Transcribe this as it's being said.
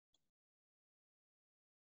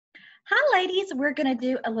Hi, ladies. We're going to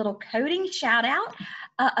do a little coding shout out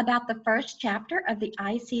about the first chapter of the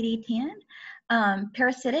ICD-10,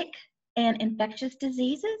 parasitic and infectious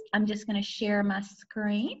diseases. I'm just going to share my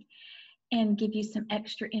screen and give you some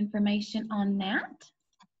extra information on that.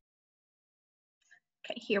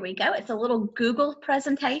 Okay, here we go. It's a little Google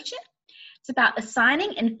presentation. It's about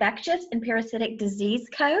assigning infectious and parasitic disease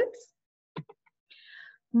codes.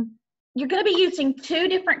 You're going to be using two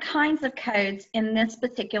different kinds of codes in this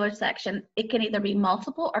particular section. It can either be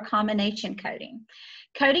multiple or combination coding.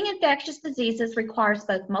 Coding infectious diseases requires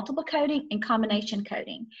both multiple coding and combination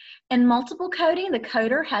coding. In multiple coding, the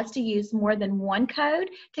coder has to use more than one code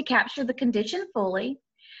to capture the condition fully.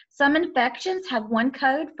 Some infections have one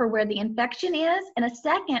code for where the infection is and a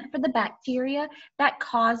second for the bacteria that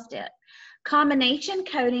caused it. Combination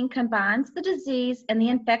coding combines the disease and the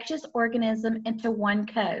infectious organism into one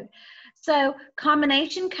code. So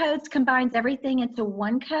combination codes combines everything into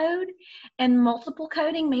one code, and multiple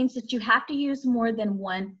coding means that you have to use more than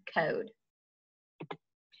one code.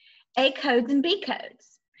 A codes and B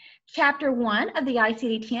codes. Chapter 1 of the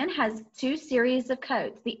ICD-10 has two series of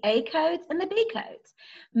codes, the A codes and the B codes.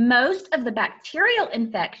 Most of the bacterial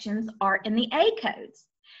infections are in the A codes.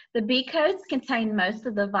 The B codes contain most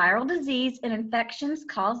of the viral disease and infections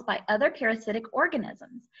caused by other parasitic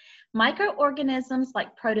organisms. Microorganisms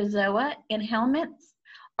like protozoa and helminths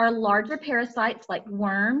are larger parasites like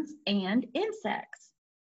worms and insects.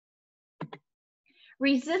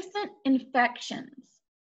 Resistant infections.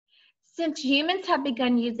 Since humans have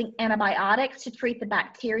begun using antibiotics to treat the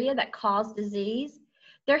bacteria that cause disease,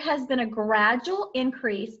 there has been a gradual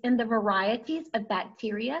increase in the varieties of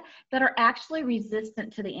bacteria that are actually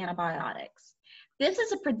resistant to the antibiotics. This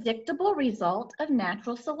is a predictable result of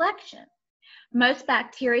natural selection. Most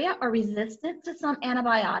bacteria are resistant to some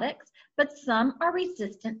antibiotics, but some are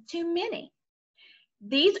resistant to many.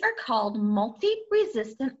 These are called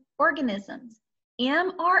multi-resistant organisms,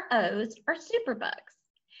 MROs, or superbugs.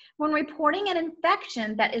 When reporting an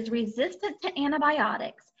infection that is resistant to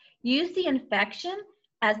antibiotics, use the infection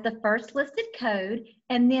as the first listed code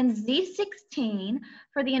and then Z16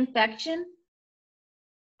 for the infection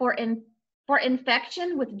for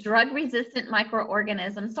infection with drug-resistant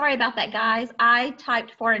microorganisms. Sorry about that, guys. I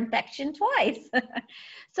typed for infection twice.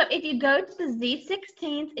 So if you go to the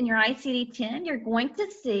Z16s in your ICD-10, you're going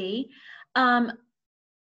to see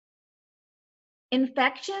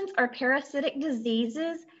infections or parasitic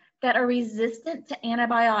diseases that are resistant to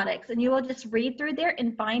antibiotics. And you will just read through there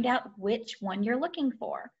and find out which one you're looking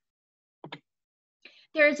for.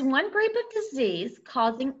 There is one group of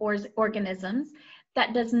disease-causing organisms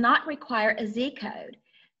that does not require a Z code.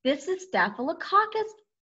 This is Staphylococcus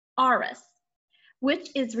aureus, which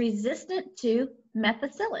is resistant to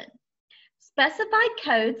methicillin. Specified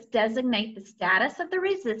codes designate the status of the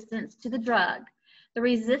resistance to the drug. The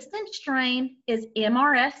resistant strain is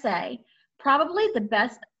MRSA, probably the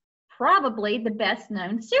best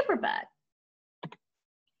known superbug.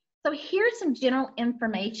 So here's some general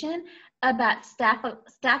information about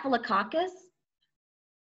Staphylococcus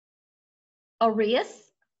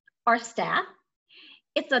aureus, or staph.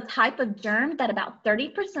 It's a type of germ that about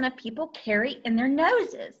 30% of people carry in their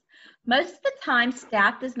noses. Most of the time,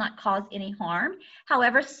 staph does not cause any harm.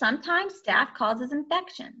 However, sometimes staph causes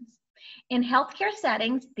infections. In healthcare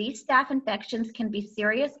settings, these staph infections can be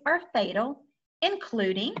serious or fatal,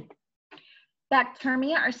 including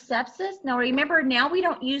bacteremia or sepsis. Now remember, now we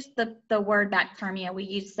don't use the word bacteremia, we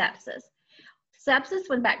use sepsis. Sepsis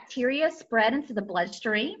when bacteria spread into the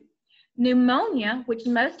bloodstream. Pneumonia, which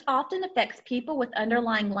most often affects people with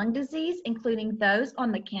underlying lung disease, including those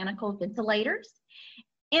on mechanical ventilators.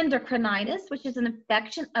 Endocrinitis, which is an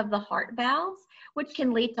infection of the heart valves, which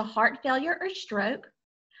can lead to heart failure or stroke.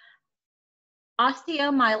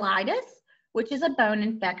 Osteomyelitis, which is a bone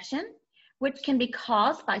infection, which can be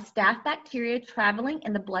caused by staph bacteria traveling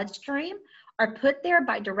in the bloodstream or put there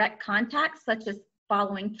by direct contact, such as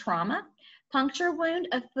following trauma, puncture wound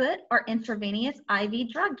of foot, or intravenous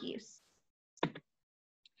IV drug use.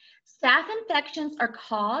 Staph infections are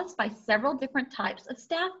caused by several different types of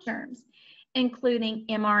staph germs, including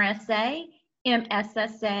MRSA,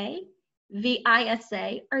 MSSA,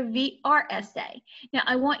 VISA, or VRSA. Now,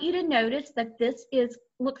 I want you to notice that this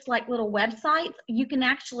looks like little websites. You can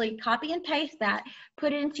actually copy and paste that,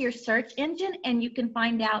 put it into your search engine, and you can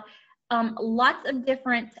find out lots of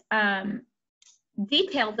different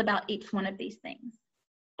details about each one of these things.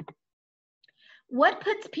 What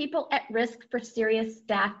puts people at risk for serious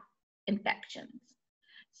staph infections?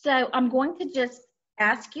 So I'm going to just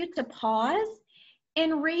ask you to pause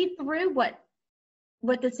and read through what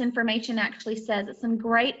what this information actually says. It's some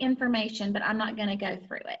great information, but I'm not going to go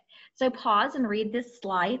through it. So pause and read this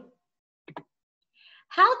slide.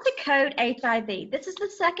 How to code HIV. This is the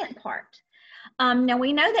second part. Now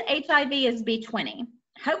we know that HIV is B20.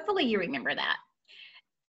 Hopefully you remember that.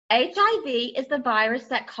 HIV is the virus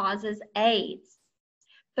that causes AIDS.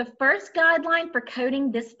 The first guideline for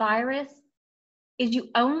coding this virus is you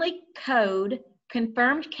only code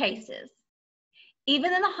confirmed cases.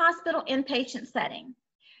 Even in the hospital inpatient setting,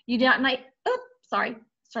 you don't need,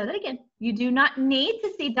 You do not need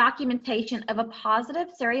to see documentation of a positive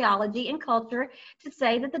serology and culture to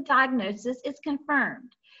say that the diagnosis is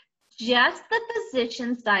confirmed. Just the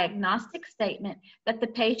physician's diagnostic statement that the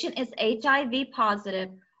patient is HIV positive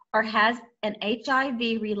or has an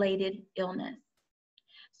HIV-related illness.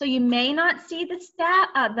 So you may not see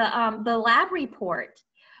the lab report,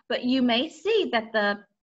 but you may see that the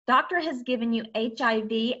doctor has given you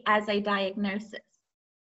HIV as a diagnosis.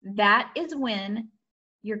 That is when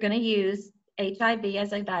you're going to use HIV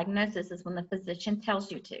as a diagnosis, is when the physician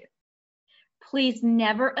tells you to. Please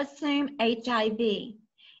never assume HIV.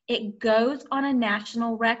 It goes on a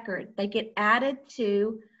national record. They get added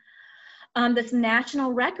to this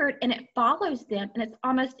national record, and it follows them, and it's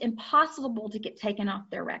almost impossible to get taken off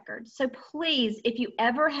their record. So please, if you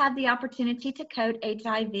ever have the opportunity to code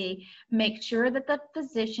HIV, make sure that the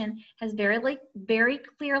physician has very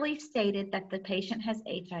clearly stated that the patient has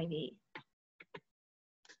HIV.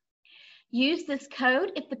 Use this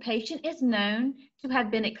code if the patient is known to have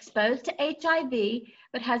been exposed to HIV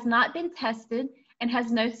but has not been tested and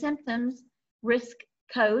has no symptoms. Risk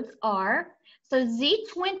codes are, so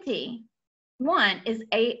Z21 is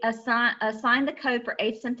assign the code for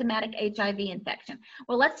asymptomatic HIV infection.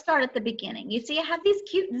 Well, let's start at the beginning. You see I have these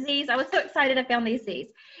cute Z's. I was so excited I found these Z's.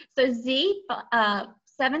 So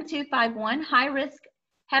Z7251, high risk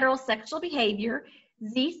heterosexual behavior.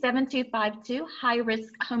 Z7252, high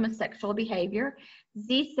risk homosexual behavior.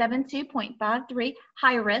 Z72.53,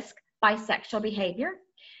 high risk bisexual behavior.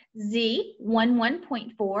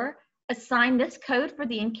 Z11.4, assign this code for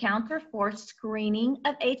the encounter for screening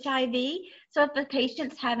of HIV. So if the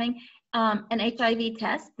patient's having an HIV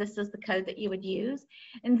test, this is the code that you would use.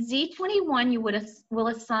 And Z21, you will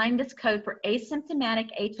assign this code for asymptomatic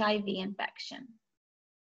HIV infection.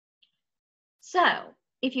 So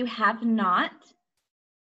if you have not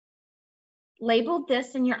labeled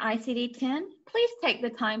this in your ICD-10, please take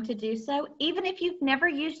the time to do so. Even if you've never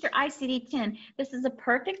used your ICD-10, this is a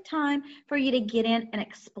perfect time for you to get in and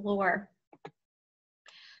explore.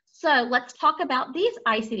 So let's talk about these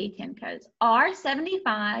ICD-10 codes.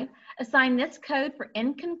 R75, assign this code for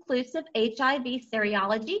inconclusive HIV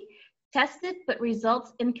serology, tested but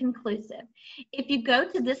results inconclusive. If you go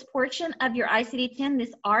to this portion of your ICD-10,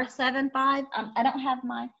 this R75, I don't have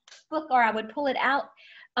my book, or I would pull it out.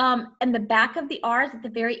 And the back of the R's at the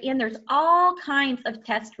very end, there's all kinds of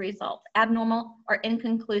test results, abnormal or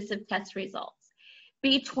inconclusive test results.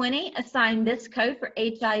 B20, assign this code for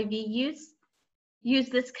HIV use. Use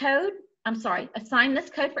this code, assign this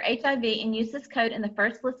code for HIV and use this code in the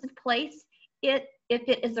first listed place if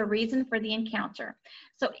it is a reason for the encounter.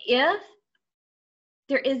 So if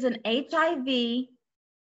there is an HIV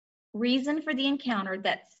reason for the encounter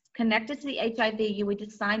that's connected to the HIV, you would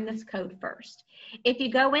assign this code first. If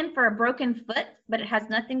you go in for a broken foot, but it has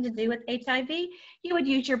nothing to do with HIV, you would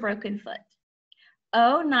use your broken foot.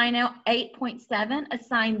 O908.7,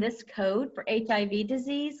 assign this code for HIV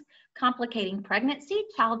disease, complicating pregnancy,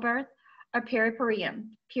 childbirth, or peripartum,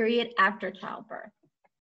 period after childbirth.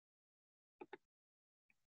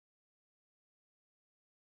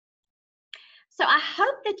 So I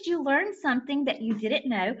hope that you learned something that you didn't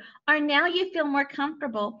know, or now you feel more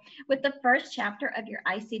comfortable with the first chapter of your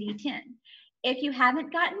ICD-10. If you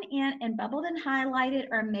haven't gotten in and bubbled and highlighted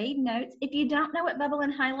or made notes, if you don't know what bubble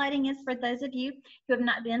and highlighting is, for those of you who have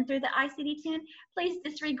not been through the ICD-10, please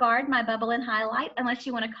disregard my bubble and highlight unless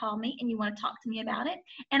you want to call me and you want to talk to me about it,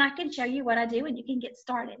 and I can show you what I do and you can get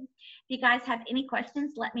started. If you guys have any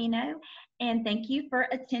questions, let me know, and thank you for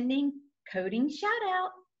attending Coding Shoutout.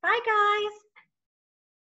 Bye, guys.